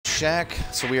Shack.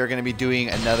 So we are going to be doing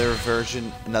another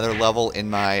version, another level in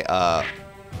my, oh,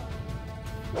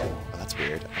 that's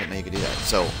weird. I didn't know you could do that.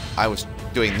 So I was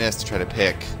doing this to try to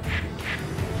pick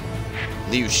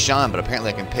Liu Shan, but apparently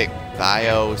I can pick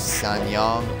Bio,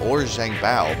 Sanyang, or Zhang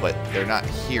Bao, but they're not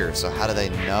here, so how do they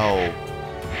know?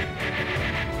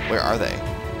 Where are they?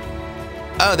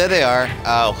 Oh, there they are.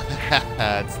 Oh,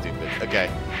 that's stupid. Okay,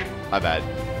 my bad.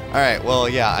 Alright, well,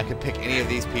 yeah, I could pick any of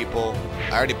these people.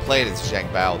 I already played as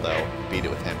Zhang Bao, though. Beat it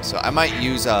with him. So I might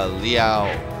use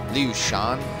Liu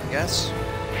Shan, I guess.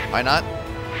 Why not?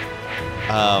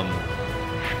 I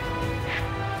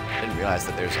didn't realize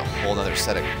that there's a whole other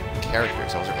set of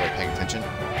characters. I wasn't really paying attention.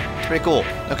 It's pretty cool.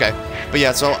 Okay. But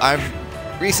yeah, so I've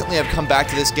come back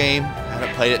to this game. I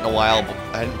haven't played it in a while. But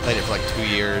I hadn't played it for like 2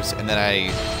 years, and then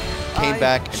I came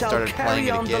back and started playing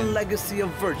it again. I shall carry on the legacy of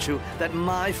virtue that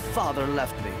my father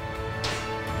left me.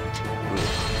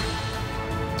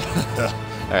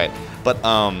 Alright, but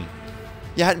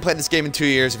yeah, I hadn't played this game in 2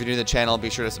 years. If you're new to the channel, be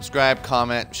sure to subscribe,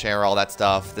 comment, share, all that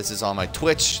stuff. This is on my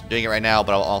Twitch, doing it right now,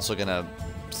 but I'm also gonna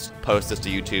post this to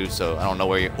YouTube, so I don't know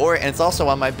where you and it's also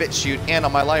on my BitChute and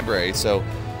on my library, so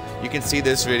you can see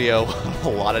this video a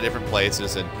lot of different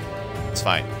places, and it's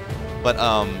fine. But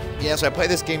yeah, so I played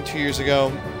this game 2 years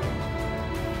ago.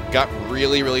 Got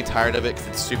really, really tired of it because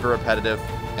it's super repetitive,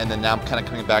 and then now I'm kind of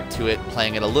coming back to it,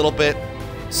 playing it a little bit,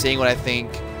 seeing what I think.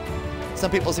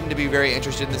 Some people seem to be very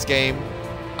interested in this game.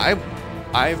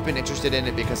 I've been interested in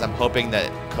it because I'm hoping that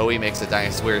Koei makes a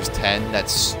Dynasty Warriors 10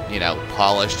 that's, you know,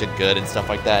 polished and good and stuff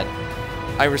like that.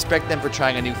 I respect them for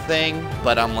trying a new thing,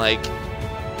 but I'm like,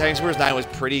 Dynasty Warriors 9 was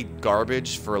pretty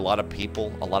garbage for a lot of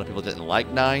people. A lot of people didn't like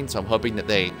 9, so I'm hoping that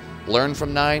they learn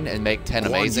from 9 and make 10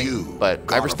 amazing. But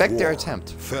I respect their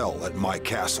attempt. Fell at my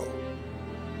castle.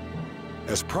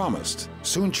 As promised,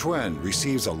 Sun Quan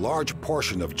receives a large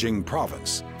portion of Jing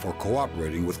province for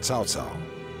cooperating with Cao Cao.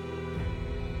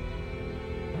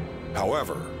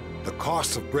 However, the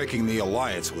cost of breaking the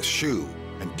alliance with Shu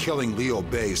and killing Liu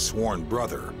Bei's sworn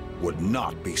brother would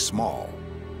not be small.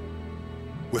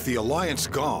 With the alliance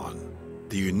gone,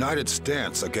 the united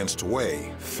stance against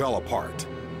Wei fell apart.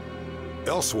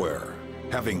 Elsewhere,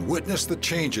 having witnessed the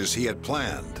changes he had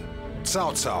planned,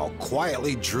 Cao Cao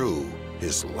quietly drew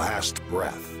his last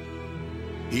breath.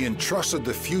 He entrusted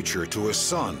the future to his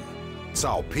son,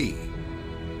 Cao Pi.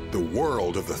 The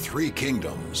world of the Three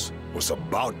Kingdoms was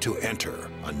about to enter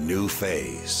a new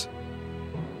phase.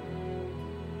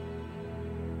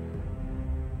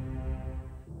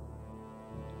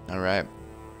 Alright.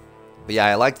 But yeah,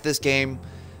 I liked this game,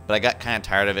 but I got kind of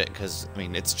tired of it because, I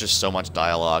mean, it's just so much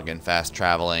dialogue and fast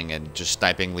traveling and just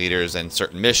sniping leaders and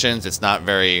certain missions. It's not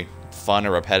very fun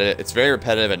or repetitive. It's very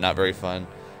repetitive and not very fun.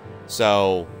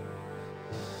 So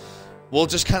we'll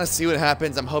just kind of see what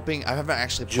happens. I'm hoping. I haven't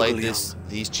actually played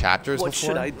these chapters before. What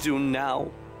should I do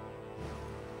now?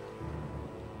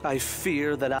 I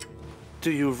fear that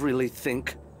Do you really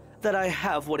think that I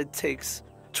have what it takes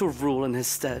to rule in his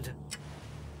stead?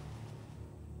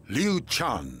 Liu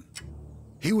Shan.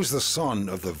 He was the son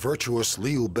of the virtuous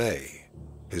Liu Bei.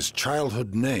 His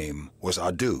childhood name was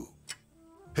Adu.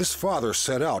 His father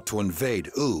set out to invade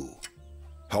Wu.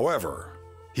 However,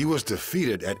 he was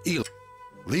defeated at Ila.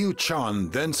 Liu Shan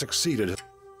then succeeded.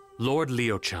 Lord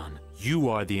Liu Shan, you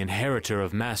are the inheritor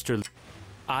of Master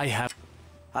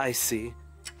I see.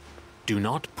 Do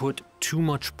not put too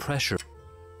much pressure.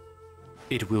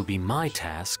 It will be my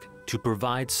task to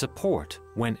provide support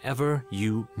whenever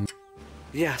you...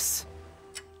 Yes.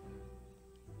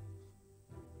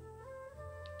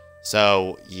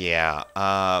 So, yeah,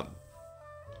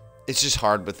 it's just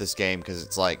hard with this game because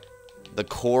it's like, the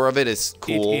core of it is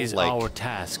cool. It is our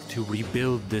task to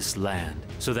rebuild this land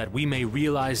so that we may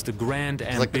realize the grand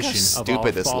ambition of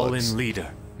our fallen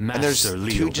leader, Master Liu Bei. And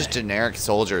there's two just generic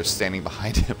soldiers standing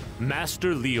behind him.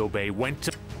 Master Liu Bei went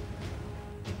to...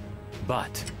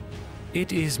 But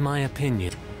it is my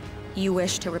opinion. You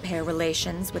wish to repair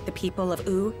relations with the people of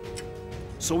Wu?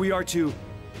 So we are to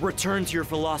return to your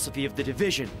philosophy of the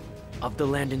division of the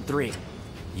land in three.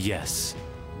 Yes,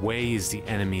 Wei is the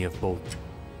enemy of both.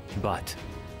 But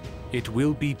it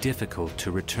will be difficult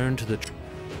to return to the...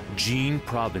 Jing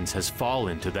province has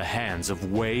fallen to the hands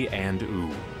of Wei and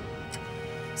Wu.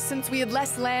 Since we had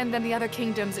less land than the other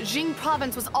kingdoms, Jing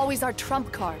province was always our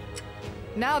trump card.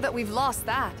 Now that we've lost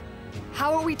that,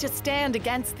 how are we to stand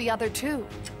against the other two?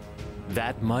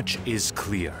 That much is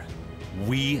clear.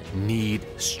 We need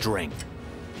strength.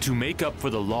 To make up for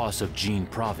the loss of Jing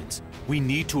province, we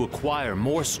need to acquire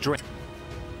more strength.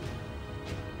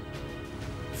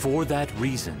 For that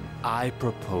reason, I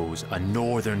propose a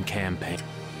northern campaign.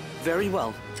 Very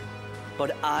well,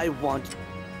 but I want...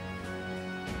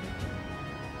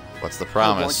 What's the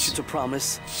promise? I want you to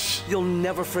promise you'll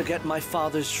never forget my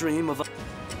father's dream of a...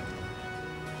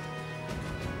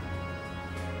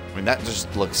 I mean, that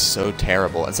just looks so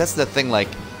terrible. And that's the thing, like,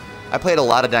 I played a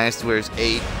lot of Dynasty Warriors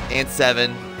 8 and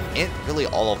 7, and really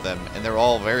all of them, and they're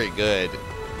all very good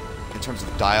in terms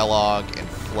of dialogue and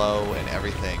flow and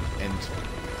everything. And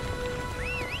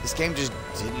this game just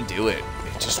didn't do it.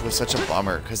 It just was such a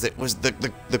bummer, because it was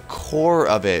the core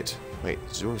of it. Wait,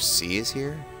 Zero C is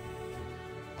here?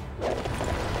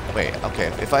 Wait, okay.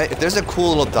 If there's a cool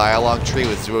little dialogue tree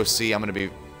with Zero C, I'm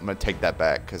gonna take that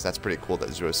back, because that's pretty cool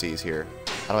that Zero C is here.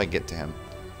 How do I get to him?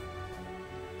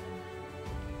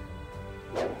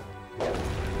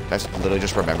 Guys, literally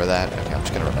just remember that. Okay, I'm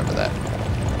just gonna remember that.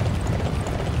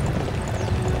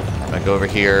 I'm gonna go over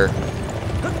here.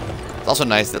 It's also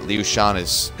nice that Liu Shan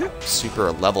is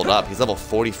super leveled up. He's level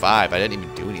 45. I didn't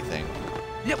even do anything.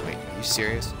 Wait, are you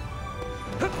serious?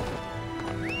 Oh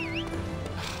my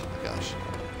gosh.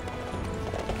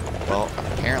 Well,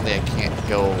 apparently I can't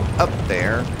go up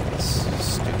there. It's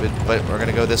stupid, but we're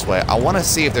gonna go this way. I want to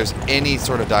see if there's any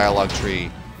sort of dialogue tree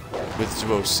with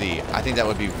Zuo C. I think that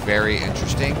would be very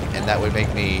interesting, and that would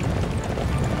make me...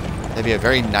 That'd be a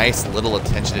very nice little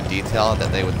attention to detail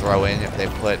that they would throw in if they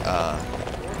put a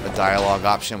dialogue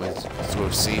option with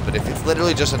Zuo C. But if it's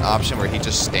literally just an option where he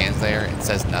just stands there and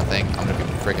says nothing, I'm gonna be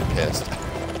freaking pissed.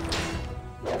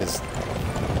 Because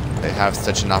they have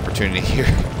such an opportunity here.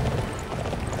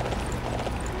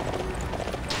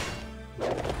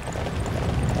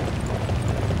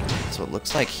 So it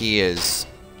looks like he is...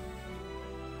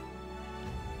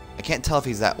 I can't tell if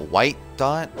he's that white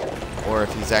dot or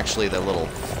if he's actually the little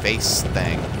face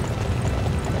thing.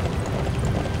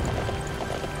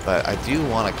 But I do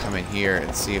want to come in here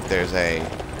and see if there's a...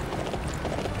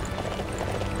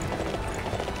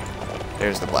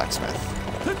 There's the blacksmith.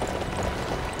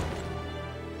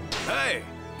 Hey,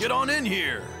 get on in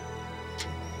here.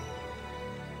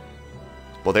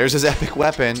 Well, there's his epic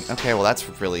weapon. Okay, well that's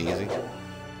really easy.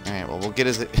 All right, well we'll get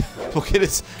his we'll get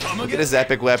his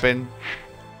epic weapon.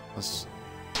 That's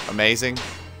amazing.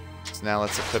 So now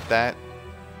let's equip that.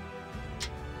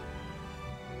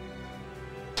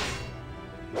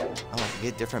 Oh, I can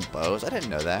get different bows. I didn't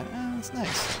know that. Oh, that's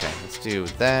nice. Okay, let's do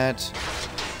that.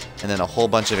 And then a whole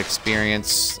bunch of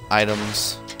experience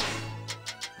items.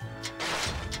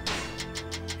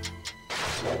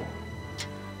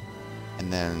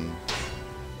 And then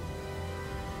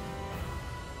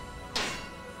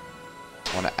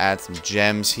I want to add some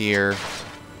gems here.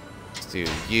 Let's do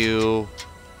you.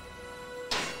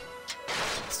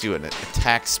 Let's do an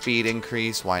attack speed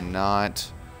increase. Why not?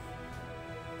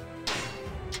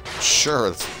 Sure,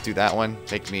 let's do that one.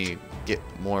 Make me get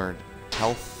more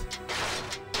health.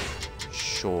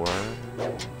 Sure.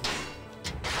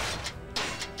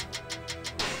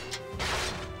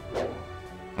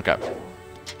 Okay.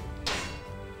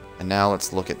 And now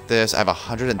let's look at this. I have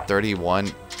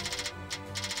 131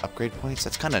 upgrade points.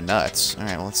 That's kind of nuts. All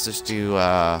right, well, let's just do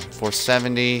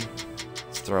 470.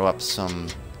 Let's throw up some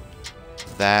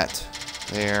of that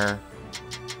there.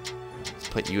 Let's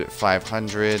put you at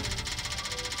 500.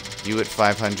 You at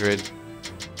 500.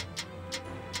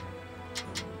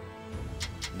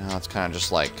 Now it's kind of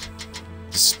just like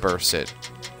disperse it.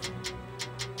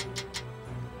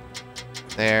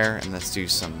 There, and let's do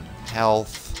some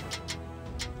health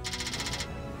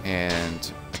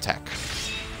and attack.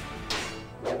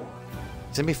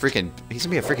 He's gonna be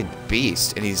a freaking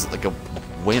beast, and he's like a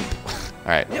wimp. All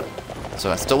right. Yep.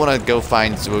 So I still want to go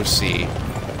find Zuo C.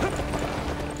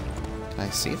 Can I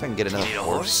see if I can get another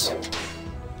horse?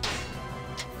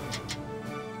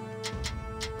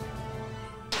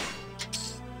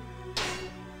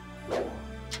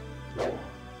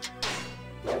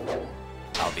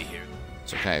 I'll be here.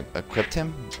 So can I equip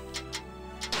him?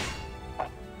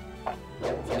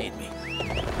 If you need me.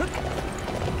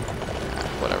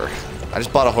 Whatever. I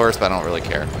just bought a horse, but I don't really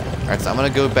care. Alright, so I'm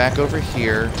going to go back over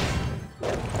here.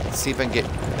 Let's see if I can get...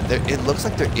 it looks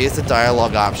like there is a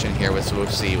dialogue option here with Zuo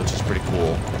C, which is pretty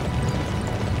cool.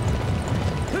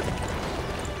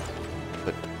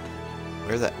 But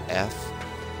where's the F?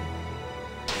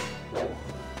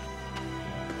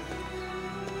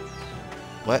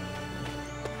 What?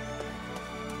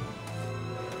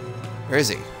 Where is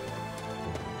he?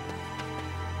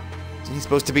 Isn't he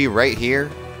supposed to be right here?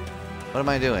 What am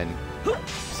I doing?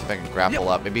 Let's see if I can grapple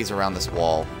up. Maybe he's around this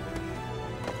wall.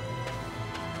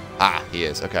 Ah, he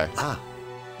is. Okay. Ah,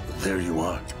 there you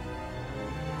are.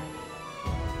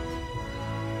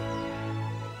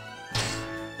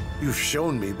 You've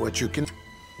shown me what you can...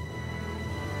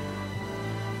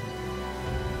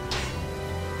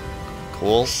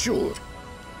 Cool. Sure.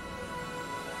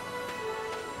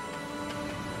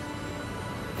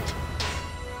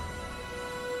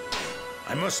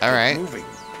 must All right. get moving.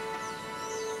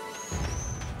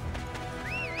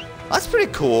 That's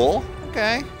pretty cool.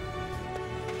 Okay.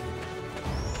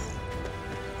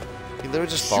 He literally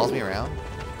just follows me around.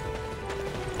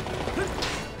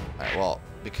 Alright, well,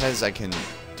 because I can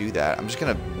do that, I'm just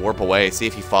gonna warp away, see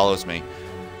if he follows me.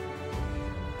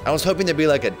 I was hoping there'd be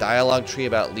like a dialogue tree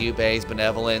about Liu Bei's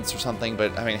benevolence or something,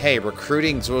 but I mean, hey,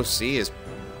 recruiting Zhuo Si is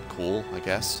cool, I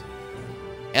guess.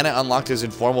 And I unlocked his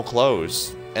informal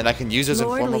clothes, and I can use those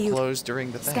informal clothes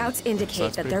during the thing. Scouts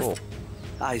indicate that there's... Cool.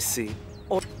 I see.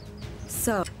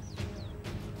 So,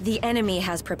 the enemy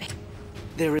has prepared...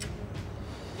 There is...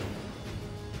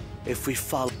 If we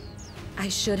follow... I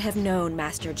should have known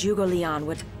Master Zhuge Liang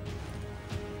would...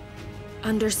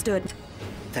 Understood.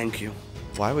 Thank you.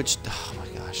 Why would you... Oh my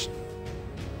gosh.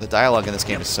 The dialogue in this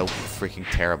game is so freaking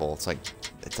terrible. It's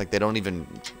like they don't even...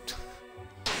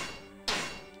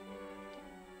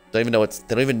 They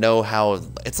don't even know how...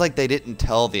 It's like they didn't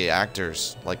tell the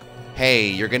actors, like, hey,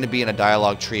 you're going to be in a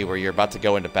dialogue tree where you're about to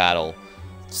go into battle.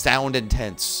 Sound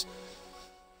intense.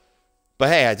 But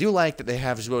hey, I do like that they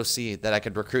have Zhuo Si, that I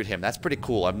could recruit him. That's pretty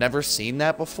cool. I've never seen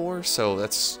that before, so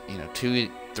that's, you know,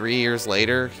 2-3 years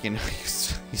later, you know,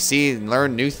 you see and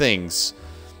learn new things.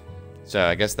 So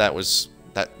I guess that was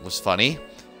funny.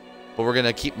 But we're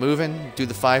gonna keep moving, do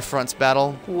the 5 fronts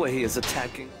battle. Wei is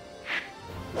attacking.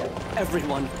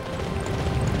 Everyone,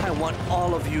 I want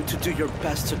all of you to do your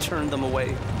best to turn them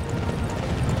away.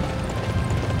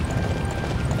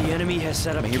 The enemy has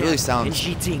set up he really sounds in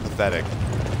Jiting. pathetic.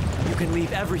 You can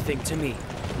leave everything to me,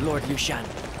 Lord Liu Shan.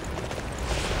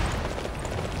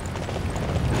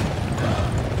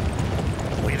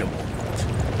 Wait a moment.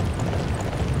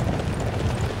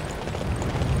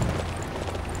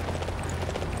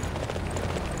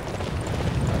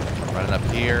 I'm running up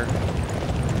here.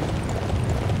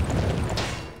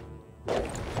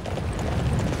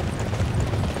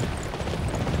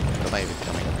 Am I even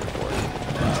coming up here for it?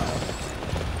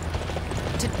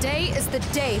 Today is the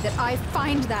day that I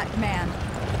find that man.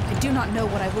 I do not know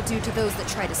what I will do to those that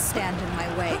try to stand in my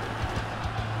way.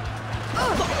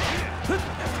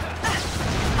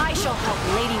 I shall help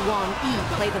Lady Wang Yi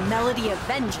play the melody of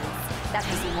vengeance that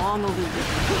has long eluded me.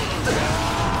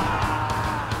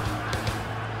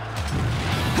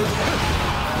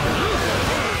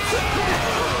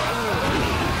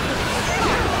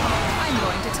 I'm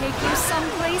going to take you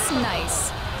someplace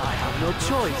nice. I have no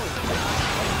choice.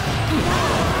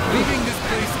 Leaving this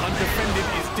place undefended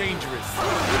is dangerous.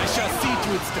 I shall see to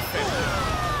its defense.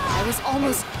 I was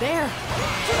almost there.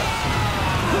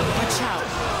 Watch out.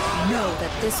 Know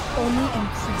that this only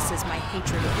increases my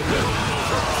hatred of you.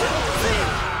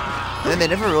 And then they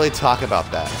never really talk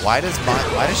about that. Why does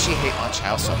she hate Ma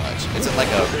Chao so much? Is it like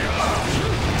a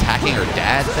attacking her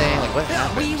dad thing? Like what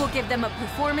happened? We will give them a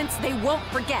performance they won't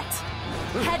forget.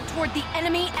 Head toward the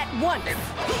enemy at once.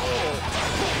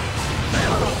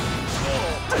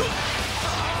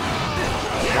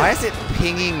 Why is it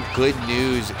pinging good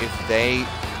news if they...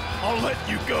 I'll let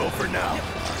you go for now.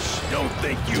 Don't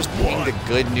think you just ping the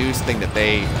good news thing that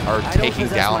they are taking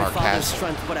down our castle.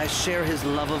 Strength, but I share his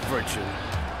love of virtue.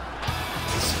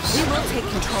 We will take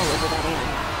control over that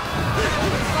area.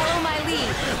 Follow my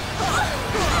lead.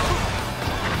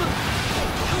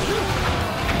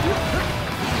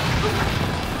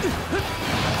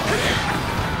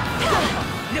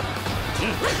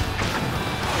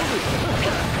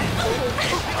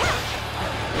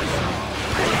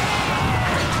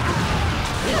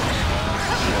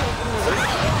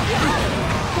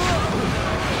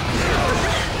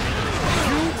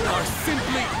 You are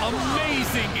simply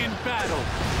amazing in battle.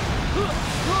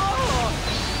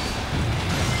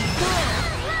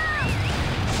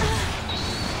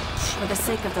 For the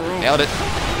sake of the land, Nailed it.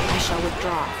 I shall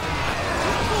withdraw.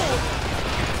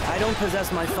 I don't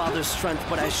possess my father's strength,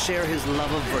 but I share his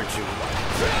love of virtue.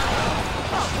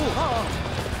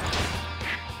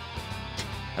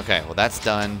 Okay, well that's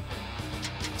done.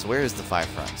 So where is the 5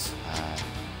 fronts?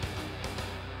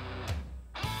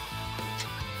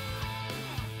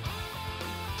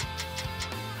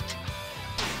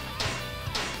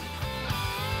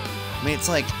 I mean, it's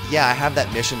like, yeah, I have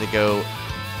that mission to go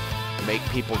make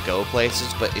people go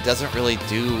places, but it doesn't really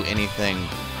do anything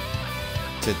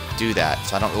to do that,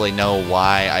 so I don't really know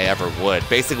why I ever would.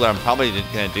 Basically, what I'm probably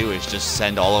going to do is just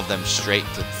send all of them straight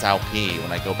to Cao Pi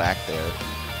when I go back there.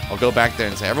 I'll go back there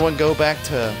and say, everyone go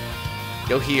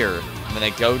here, and then I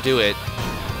go do it,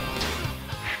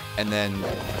 and then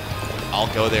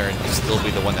I'll go there and still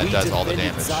be the one that does all the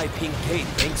damage. Zai Ping Kate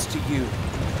thanks to you.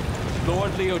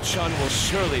 Lord Liu Shan will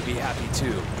surely be happy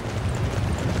too.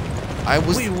 I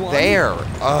was there.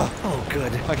 Ugh. Oh,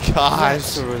 good. My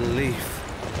gosh. That's a relief.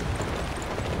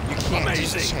 can't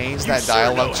just change that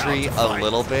dialogue tree a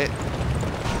little bit?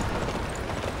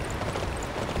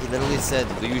 He literally said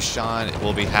Liu Shan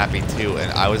will be happy too,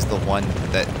 and I was the one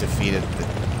that defeated the...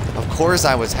 Of course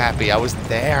I was happy, I was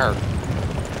there.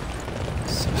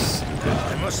 So stupid.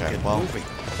 I must get moving.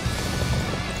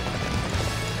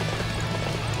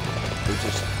 Who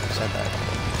just said that?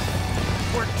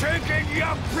 We're taking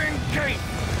Yangping Gate!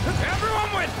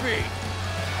 Everyone with me!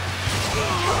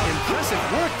 Impressive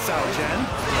work, Cao Zhan.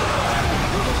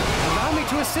 Allow me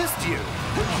to assist you.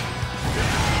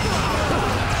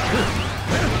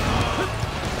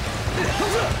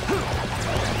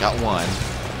 Got one.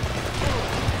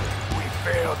 We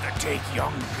failed to take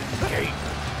Yangping Gate.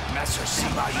 Master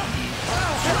Sima Yi.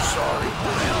 So sorry.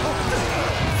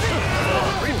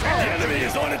 The enemy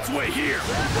is on its way here.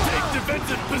 Take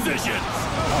defensive positions.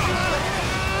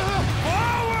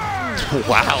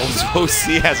 Wow, Zhou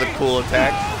Si has a cool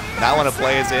attack. Now I want to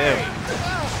play as him.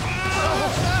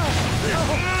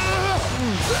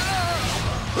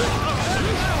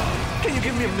 Can you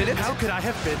give me a minute? How could I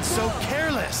have been so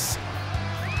careless?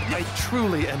 I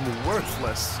truly am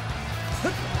worthless.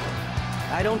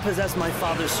 I don't possess my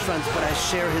father's strength, but I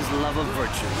share his love of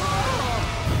virtue.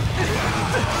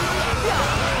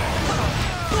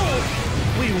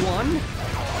 We won?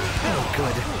 Oh,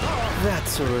 good.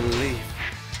 That's a relief.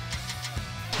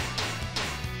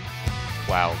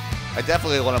 Wow. I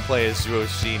definitely want to play as Zhou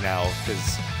Si now,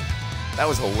 because that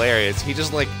was hilarious. He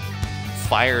just, like,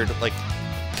 fired, like,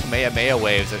 Kamehameha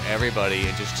waves at everybody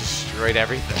and just destroyed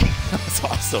everything. That was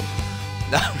awesome.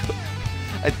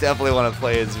 I definitely want to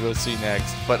play as Zhou Si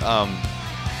next, but,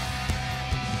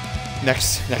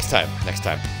 next time.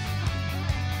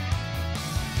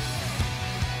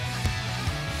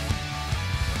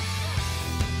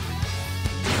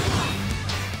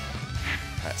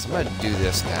 So I'm going to do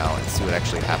this now and see what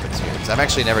actually happens here. Because I've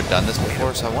actually never done this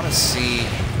before, so I want to see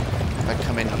if I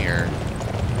come in here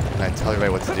and I tell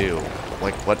everybody what to do.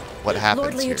 Like, what happens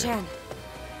Lord Liu here. Shan,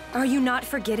 are you not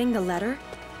forgetting the letter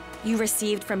you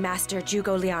received from Master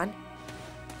Zhuge Liang?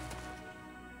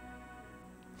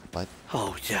 What?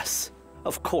 Oh, yes.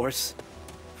 Of course.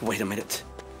 Wait a minute.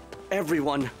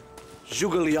 Everyone,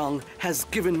 Zhuge Liang has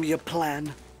given me a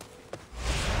plan.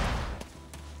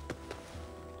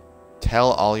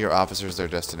 Tell all your officers their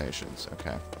destinations.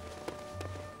 Okay.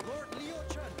 Lord Liu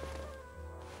Shan.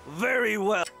 Very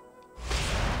well.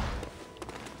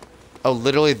 Oh,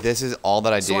 literally, this is all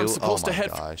that I do? So I'm supposed oh to my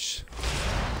head gosh.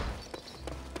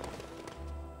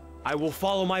 I will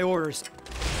follow my orders.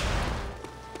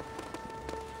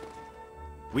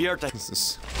 We are This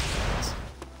is...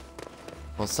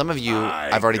 Well, some of you,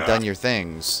 I've already done your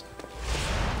things.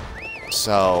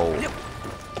 So...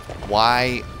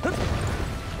 Why...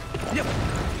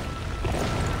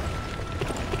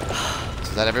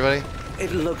 Is that everybody?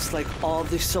 It looks like all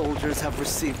the soldiers have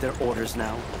received their orders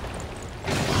now.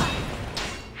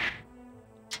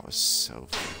 That was so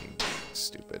fucking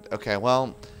stupid. Okay,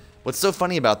 well, what's so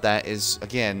funny about that is,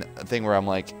 again, a thing where I'm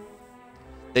like,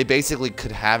 they basically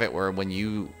could have it where when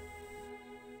you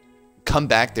come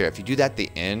back there, if you do that at the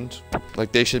end,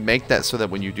 like they should make that so that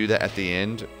when you do that at the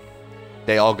end,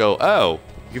 they all go, oh,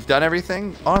 you've done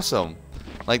everything? Awesome.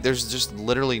 Like, there's just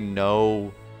literally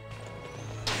no...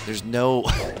 There's no...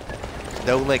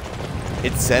 no, like,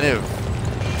 incentive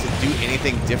to do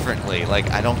anything differently. Like,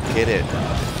 I don't get it.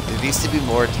 There needs to be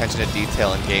more attention to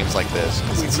detail in games like this.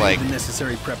 Because it's like... the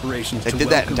necessary preparations they did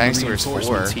that in Dynasty Wars 4.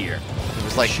 There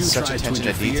was, like, such attention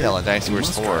to detail in Dynasty Wars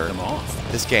 4.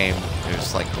 This game,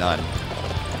 there's, like, none.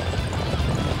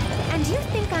 And you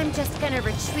think I'm just gonna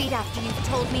retreat after you've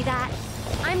told me that?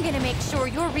 I'm gonna make sure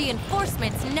your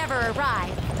reinforcements never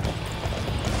arrive.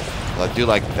 Well, I do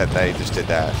like that they just did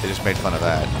that. They just made fun of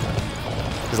that.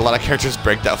 Because a lot of characters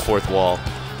break that fourth wall.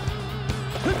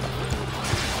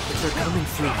 If they're coming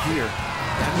through here,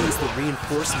 that means the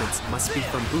reinforcements must be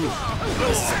from U.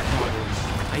 This is a problem.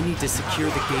 I need to secure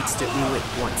the gates to U at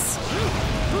once.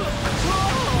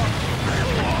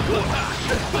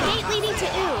 The gate leading to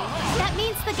U. That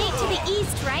means the gate to the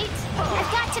east, right?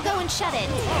 I've got to go and shut it.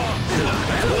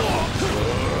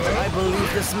 I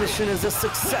believe this mission is a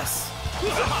success.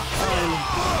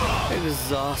 I'm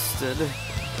exhausted.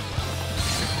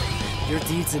 Your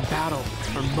deeds in battle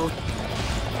are most...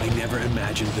 I never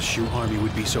imagined the Shu army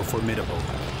would be so formidable.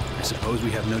 I suppose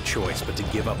we have no choice but to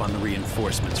give up on the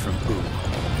reinforcements from U.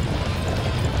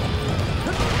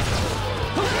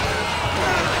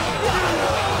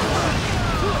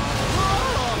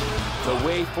 The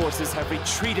Wei forces have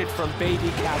retreated from Baby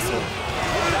Castle.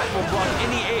 That will block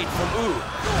any aid from U.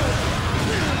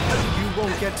 You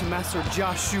won't get to Master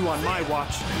Jia Shu on my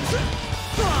watch.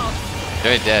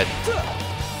 They're dead.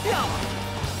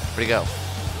 Where'd he go?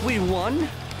 We won?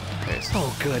 Okay, so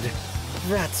oh, good.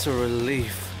 That's a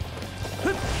relief.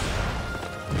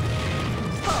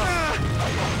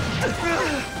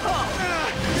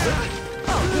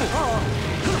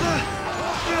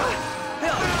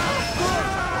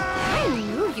 I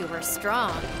knew you were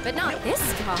strong, but not this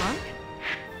strong.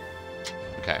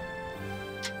 okay.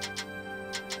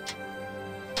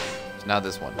 So now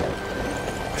this one.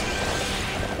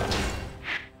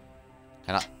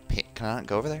 Can I not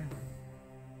go over there?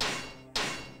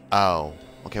 Oh.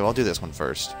 Okay, well, I'll do this one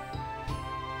first.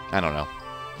 I don't know.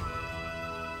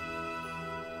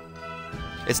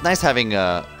 It's nice having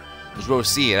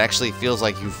Roci. It actually feels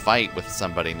like you fight with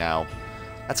somebody now.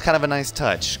 That's kind of a nice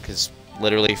touch, because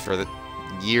literally for the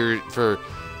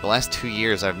last 2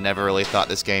 years, I've never really thought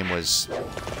this game was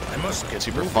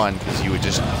super fun, because you would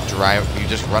just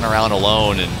run around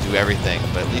alone and do everything.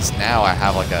 But at least now I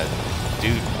have like a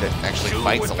dude that actually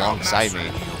fights alongside me.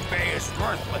 Liu Bei is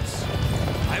worthless.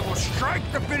 I will strike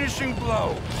the finishing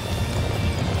blow.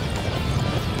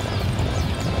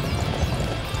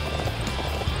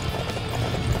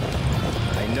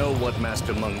 I know what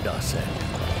Master Meng Da said.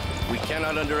 We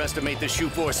cannot underestimate the Shu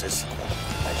forces.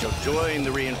 I shall join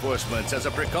the reinforcements as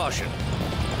a precaution.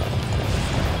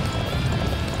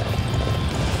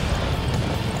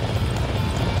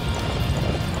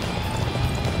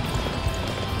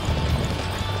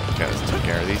 Okay, let's take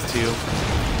care of these two.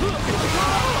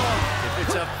 If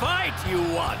it's a fight you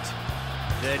want,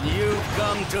 then you've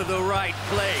come to the right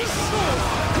place.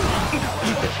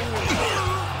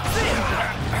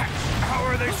 How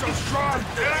are they so strong?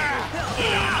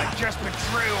 I guess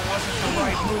betrayal wasn't the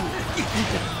right move.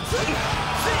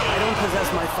 I don't possess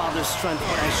my father's strength,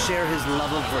 but I share his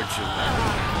love of virtue.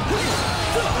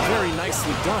 Very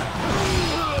nicely done.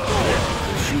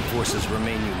 The Shu forces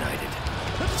remain united,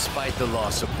 despite the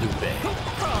loss of Liu Bei.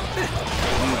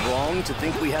 Are we wrong to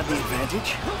think we have the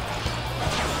advantage?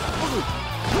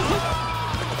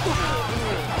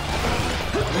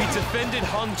 We defended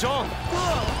Hangzhong.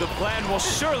 The plan will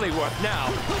surely work now.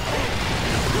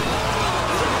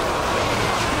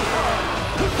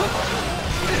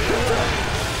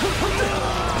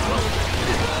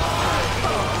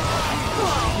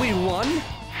 We won?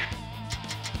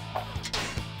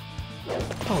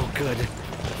 Oh, good.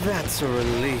 That's a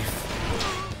relief.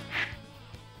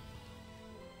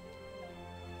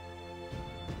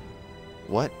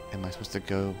 What am I supposed to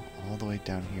go all the way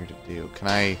down here to do? Can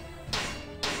I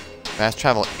fast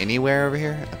travel anywhere over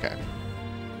here? Okay.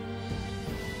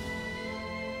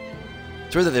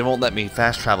 It's weird that they won't let me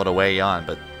fast travel to Wei Yan,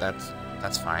 but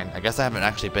that's fine. I guess I haven't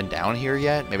actually been down here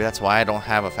yet. Maybe that's why I don't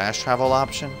have a fast travel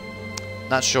option.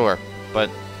 Not sure, but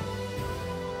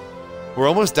we're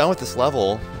almost done with this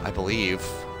level, I believe.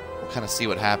 We'll kind of see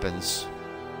what happens.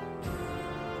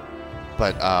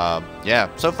 But yeah,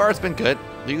 so far it's been good.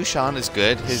 Liu Shan is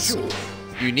good. His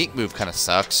unique move kind of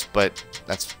sucks, but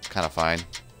that's kind of fine.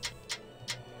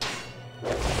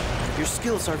 Your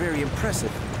skills are very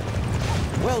impressive.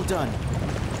 Well done.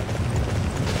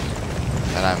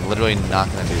 And I'm literally not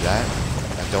going to do that.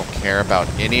 I don't care about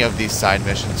any of these side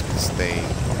missions because they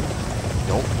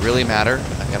don't really matter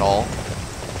like, at all.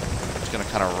 I'm just going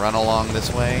to kind of run along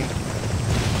this way.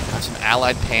 Have some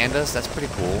allied pandas. That's pretty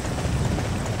cool.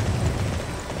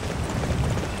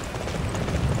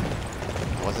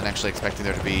 I wasn't actually expecting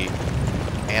there to be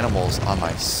animals on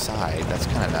my side. That's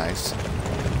kind of nice.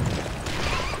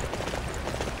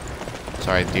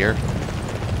 Sorry, deer.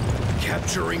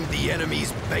 Capturing the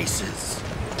enemy's bases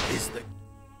is the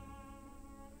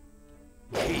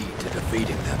key to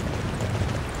defeating them.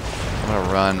 I'm going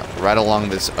to run right along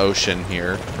this ocean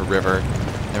here, or river.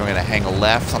 Then we're going to hang a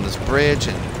left on this bridge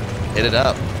and hit it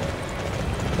up.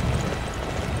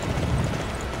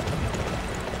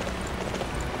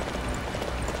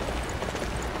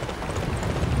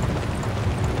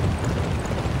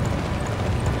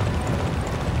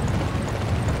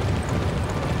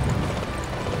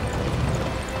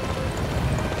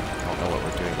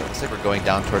 Going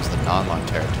down towards the non-Mon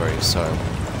territory, so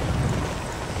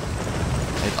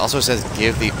it also says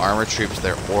give the armor troops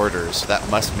their orders, so that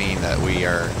must mean that we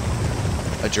are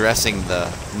addressing the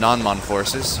non-Mon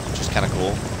forces, which is kind of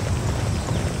cool.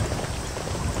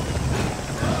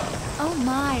 Oh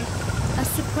my, a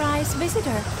surprise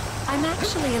visitor. I'm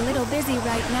actually a little busy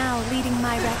right now leading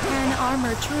my Rattan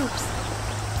armor troops.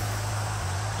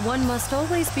 One must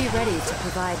always be ready to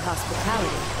provide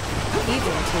hospitality,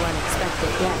 even to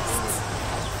unexpected guests.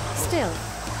 Still,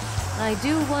 I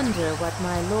do wonder what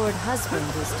my lord husband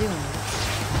is doing.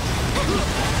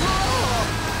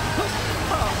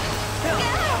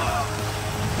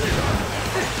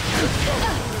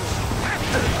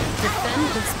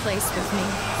 place with me.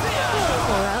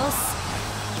 Or else...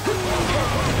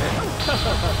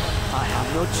 I have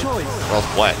no choice. Or else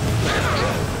what?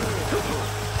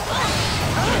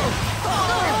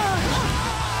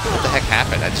 What the heck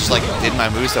happened? I just like did my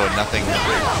Muso and nothing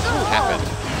happened.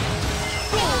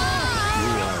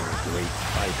 You are a great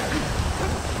fighter.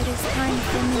 It is time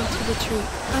for me to retreat.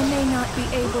 I may not be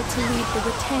able to lead the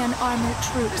rattan armored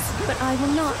troops, but I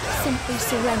will not simply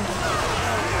surrender.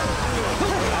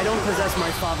 I don't possess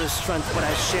my father's strength, but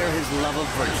I share his love of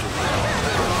virtue.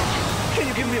 Can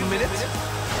you give me a minute?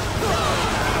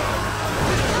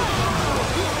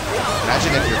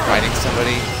 Imagine if you're fighting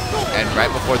somebody, and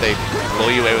right before they blow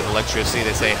you away with electricity,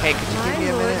 they say, "Hey, could you give me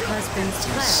a minute?" Husband's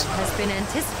plan has been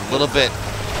anticipated. A little bit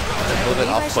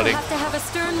off-putting. I shall have to have a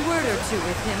stern word or two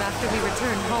with him after we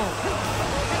return home.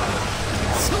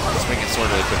 Let's make it sort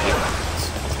really quickly.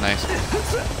 It's nice.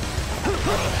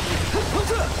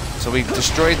 So we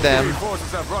destroyed them.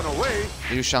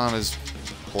 Liu Shan is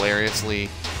hilariously...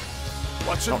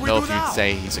 I don't know if you'd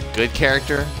say he's a good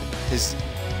character. His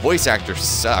voice actor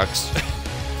sucks.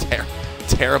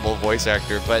 Terrible voice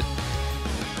actor, but...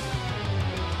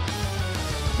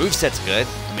 moveset's good.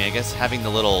 I mean, I guess having the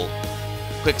little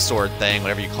quick sword thing,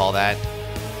 whatever you call that,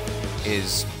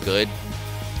 is good.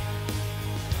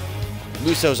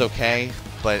 Muso's okay,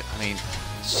 but I mean,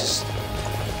 it's just...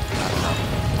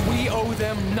 We owe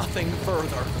them nothing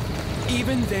further.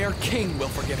 Even their king will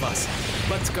forgive us.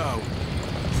 Let's go.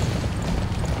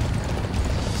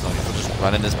 So we'll just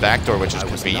run in this back door, which is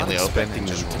conveniently open, and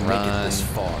just run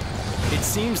It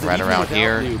seems that right even around without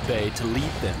here. Liu Bei to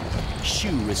lead them, Shu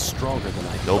is stronger than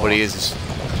I Nobody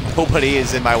thought.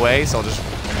 is in my way, so I'll just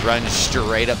run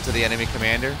straight up to the enemy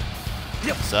commander.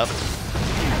 What's up?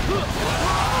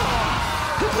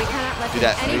 We cannot let Do him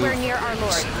that anywhere move. near our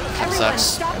lord. That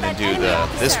sucks. And then do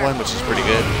this one, which is pretty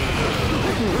good.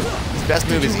 His best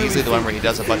move is easily the one where he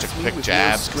does a bunch of quick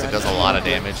jabs, because it does a lot of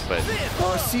damage, but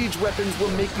Our siege weapons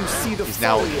will make you see the he's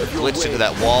now glitched into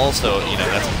that wall, so, you know,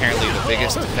 that's apparently the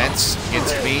biggest defense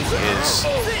against me, is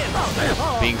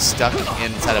being stuck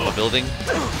inside of a building.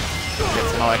 Yet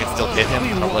somehow I can still hit him,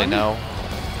 I don't really know.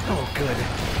 Oh, good.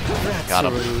 That's Got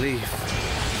him. a relief.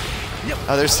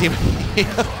 Oh, there's team.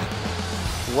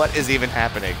 What is even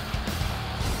happening?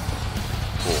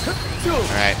 Cool.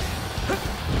 Alright.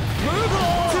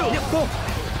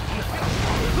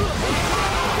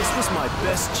 This was my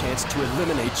best chance to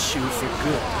eliminate Shu for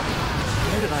good.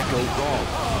 Where did I go wrong?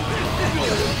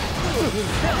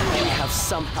 We have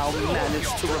somehow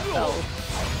managed to repel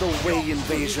the Wei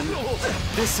invasion.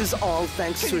 This is all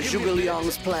thanks to Zhuge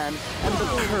Liang's plan and the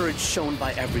courage shown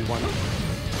by everyone.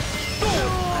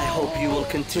 I hope you will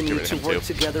continue to work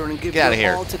together and give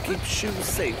your all to keep Shu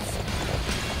safe.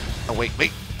 Oh,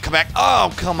 wait. Come back.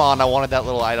 Oh, come on. I wanted that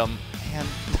little item. Man.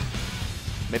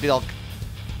 Maybe I'll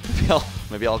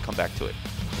come back to it.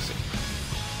 We'll see.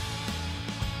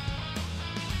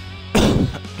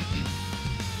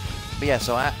 But yeah,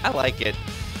 so I like it.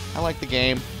 I like the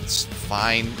game. It's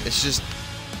fine. It's just,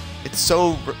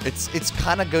 it's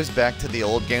kind of goes back to the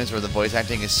old games where the voice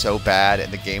acting is so bad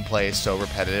and the gameplay is so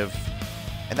repetitive,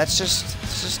 and it's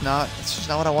just not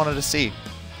what I wanted to see.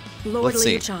 Lord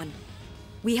Liu Shan,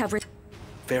 we have.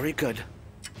 Very good.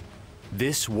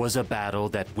 This was a battle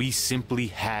that we simply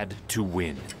had to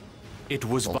win. It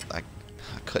was. Well, I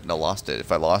couldn't have lost it.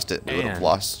 If I lost it, we would have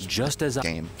lost just as the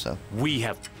game. So we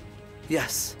have.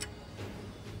 Yes.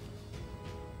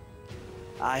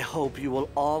 I hope you will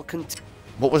all continue.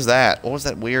 What was that? What was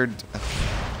that weird?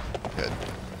 Good.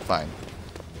 Fine.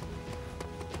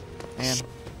 Man,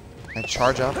 can I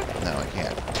charge up? No, I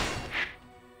can't.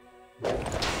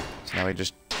 So now we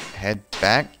just head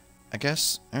back, I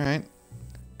guess. All right.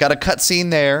 Got a cutscene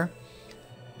there.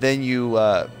 Then you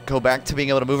go back to being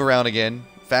able to move around again,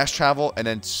 fast travel, and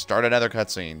then start another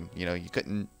cutscene. You know, you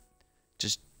couldn't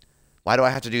just. Why do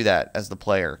I have to do that as the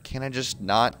player? Can I just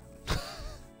not?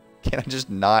 Can I just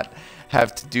not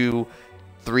have to do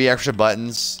 3 extra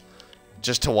buttons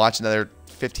just to watch another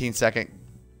 15-second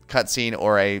cutscene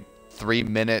or a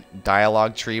 3-minute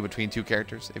dialogue tree between 2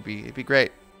 characters? It'd be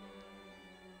great.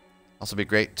 Also, be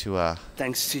great to.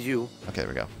 Thanks to you. Okay, there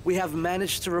we go. We have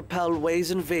managed to repel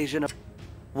Wei's invasion of.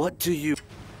 What do you?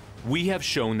 We have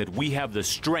shown that we have the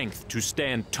strength to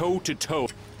stand toe to toe.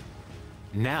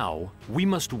 Now we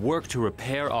must work to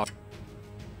repair our.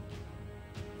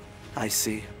 I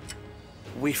see.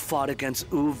 We fought against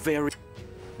Wu very...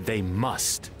 They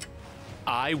must.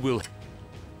 I will...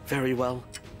 Very well.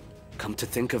 Come to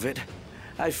think of it,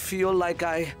 I feel like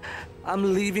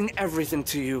I'm leaving everything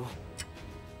to you.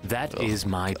 That is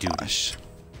my duty.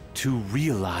 To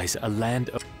realize a land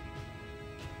of...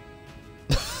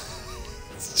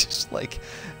 Like,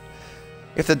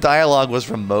 if the dialogue was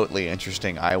remotely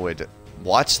interesting, I would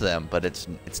watch them, but it's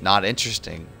not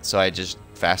interesting. So I just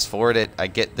fast forward it, I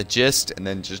get the gist, and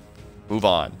then just move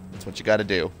on. That's what you got to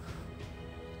do.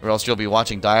 Or else you'll be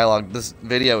watching dialogue. This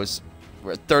video is,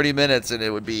 we're at 30 minutes, and I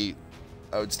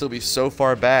would still be so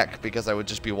far back because I would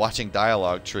just be watching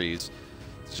dialogue trees.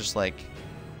 It's just like,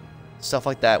 stuff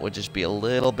like that would just be a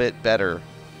little bit better.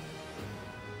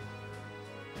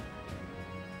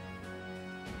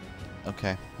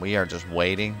 Okay, we are just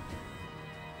waiting.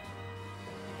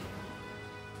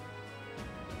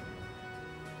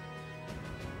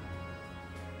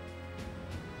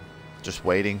 Just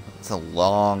waiting. It's a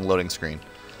long loading screen.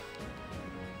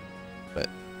 But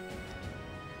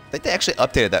I think they actually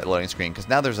updated that loading screen because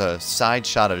now there's a side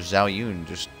shot of Zhao Yun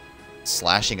just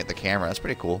slashing at the camera. That's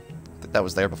pretty cool. I think that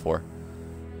was there before.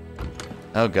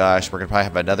 Oh gosh, we're gonna probably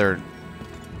have another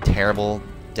terrible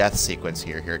death sequence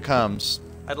here. Here it comes.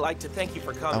 I'd like to thank you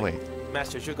for coming, oh, wait.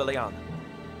 Master Zhuge Liang.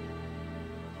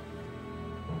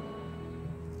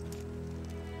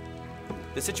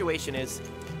 The situation is,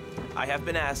 I have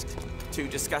been asked to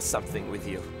discuss something with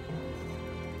you.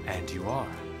 And you are.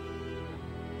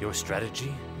 Your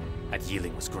strategy at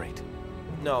Yiling was great.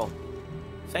 No,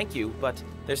 thank you, but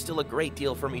there's still a great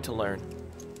deal for me to learn.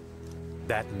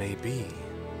 That may be,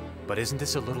 but isn't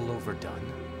this a little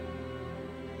overdone?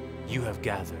 You have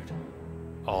gathered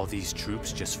all these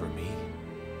troops just for me?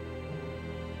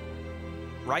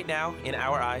 Right now, in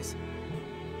our eyes,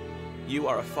 you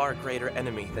are a far greater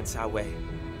enemy than Cao Wei.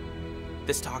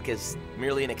 This talk is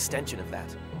merely an extension of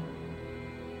that.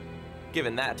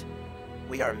 Given that,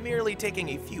 we are merely taking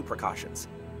a few precautions.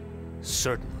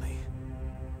 Certainly.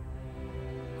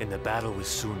 In the battle with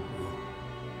Sun Wu,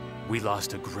 we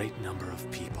lost a great number of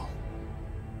people.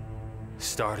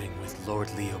 Starting with Lord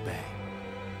Liu Bei.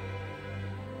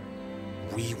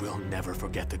 We will never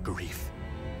forget the grief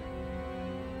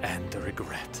and the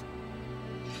regret.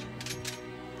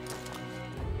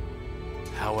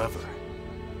 However,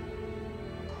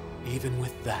 even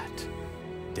with that,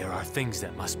 there are things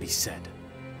that must be said.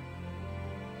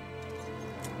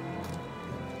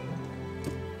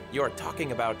 You're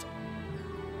talking about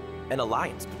an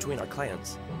alliance between our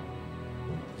clans.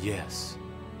 Yes.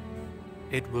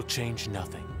 It will change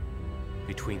nothing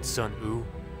between Sun Wu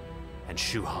and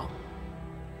Shu Hong.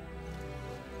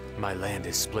 My land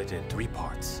is split in 3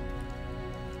 parts.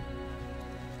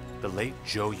 The late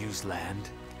Zhou Yu's land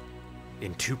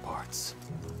in 2 parts.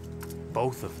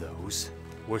 Both of those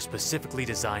were specifically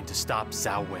designed to stop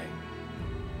Cao Wei.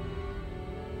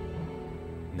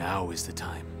 Now is the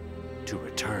time to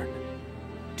return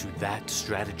to that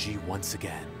strategy once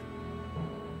again.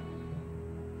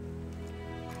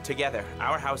 Together,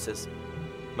 our houses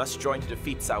must join to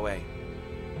defeat Cao Wei.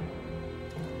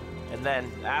 And then,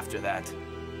 after that...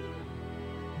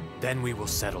 Then we will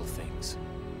settle things.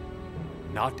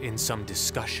 Not in some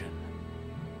discussion.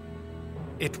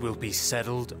 It will be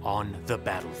settled on the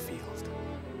battlefield.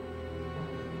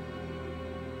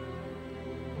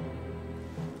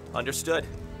 Understood.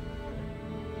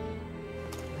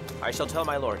 I shall tell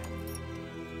my lord.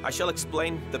 I shall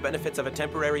explain the benefits of a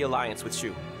temporary alliance with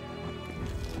Shu.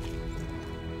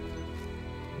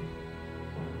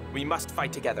 We must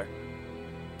fight together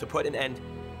to put an end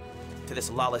to this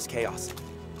lawless chaos.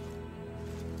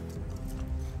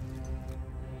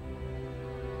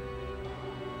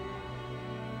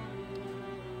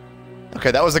 Okay,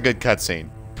 that was a good cutscene.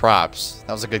 Props.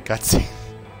 That was a good cutscene.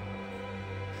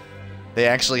 They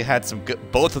actually had some good...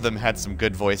 Both of them had some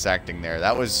good voice acting there.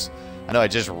 That was... I know I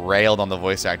just railed on the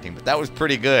voice acting, but that was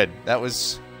pretty good. That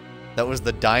was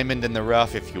the diamond in the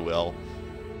rough, if you will.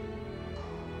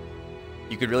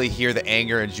 You could really hear the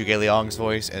anger in Zhuge Liang's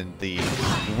voice and the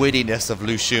wittiness of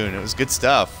Liu Shan. It was good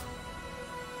stuff.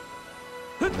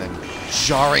 And then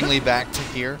jarringly back to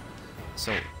here.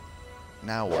 So...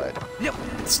 Now what? Yep.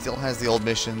 It still has the old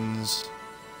missions.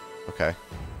 Okay.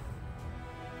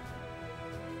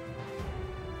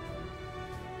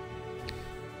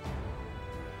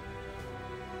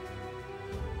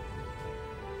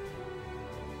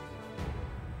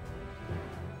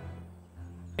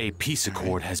 A peace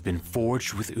accord has been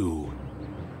forged with Wu.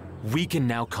 We can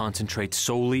now concentrate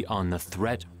solely on the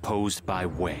threat posed by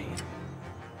Wei.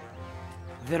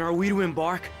 Then are we to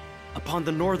embark upon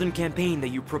the northern campaign that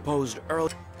you proposed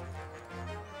earlier?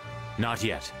 Not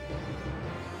yet.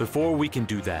 Before we can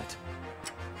do that...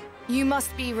 You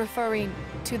must be referring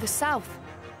to the south.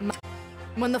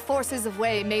 When the forces of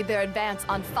Wei made their advance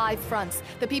on 5 fronts,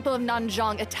 the people of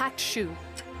Nanzhong attacked Shu.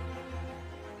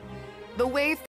 The Wei